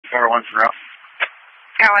401's en route.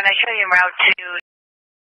 When I show you en route to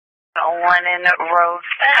Lennon Road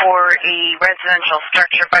for a residential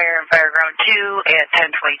structure fire in Fireground 2 at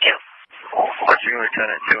 10:22. Watching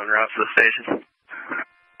Lieutenant 2 en route to the station.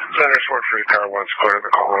 Center Sword Free Car 1's clear to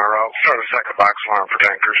the call en route. Start a second box alarm for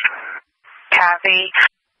tankers. Copy.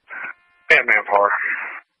 And manpower.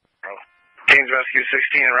 Gaines Rescue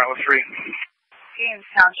 16 en route with 3. Gaines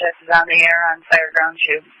Township is on the air on Fireground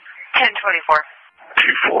 2. 10:24.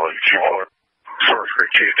 2-4. Sword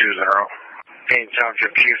Free Chief 2's en route. Gaines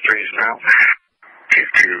Township Chief 3's en route. Chief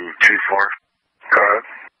 2, 2-4. Go ahead.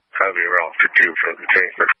 Copy route to 2 for the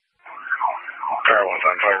tanker. Car 1's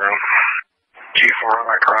on Fireground. Chief 4, I'm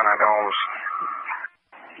at Corona Homes.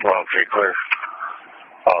 Well, pretty clear.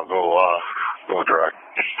 I'll go direct.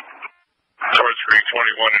 Sword Free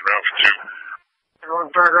 21 en route for 2. Going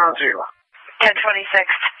Fireground 2. 10:26.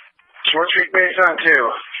 Sword Street base on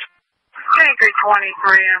 2. Tanker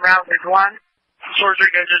 23 en route with 1. Sword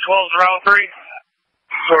Street Engine 12's route 3.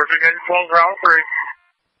 Sword Street Engine 12's route 3.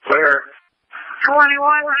 Clear. 21.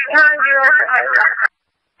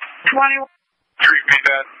 21. Treat me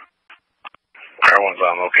bad. Car 1's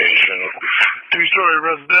on location. 2-story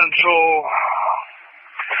residential.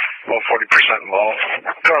 About 40% involved.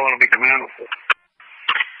 Car 1 will be command.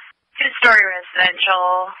 2-story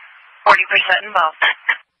residential. 40% involved.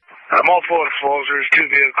 Multiple exposures, 2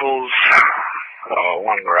 vehicles,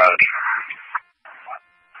 1 garage.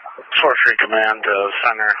 Sword Street Command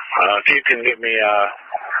Center. If you can give me a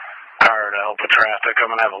car to help with traffic, I'm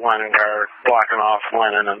going to have a Lennon car blocking off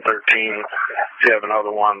Lennon and 13. If you have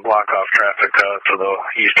another one, block off traffic to the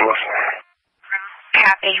east of us.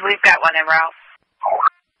 Copy. We've got one en route.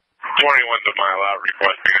 21's a mile out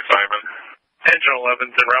requesting assignment. Engine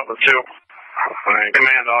 11's en route with 2.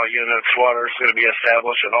 Command all units. Water is going to be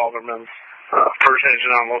established at Alderman. First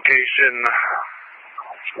engine on location.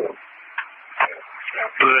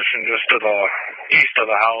 Position just to the east of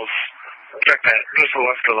the house. Check that just to the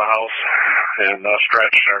left of the house. And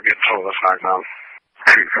stretch or get some of this knocked down.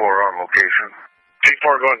 T4 on location.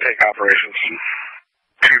 T4 go and take operations.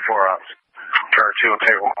 T4 out. Car 2 will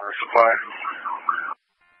take water supply.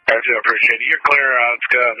 I do appreciate it. You're clear.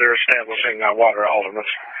 They're establishing water at Alderman.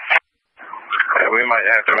 We might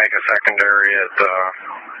have to make a secondary at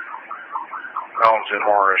Elms and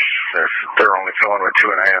Morris if they're only filling with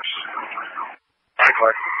 2.5s.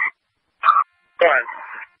 Go ahead.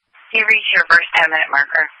 You reach your first 10-minute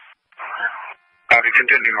marker. Copy,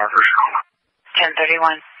 continue markers.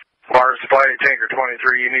 10:31. Water supply tanker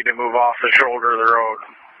 23, you need to move off the shoulder of the road.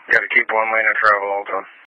 You got to keep 1 lane of travel all the time.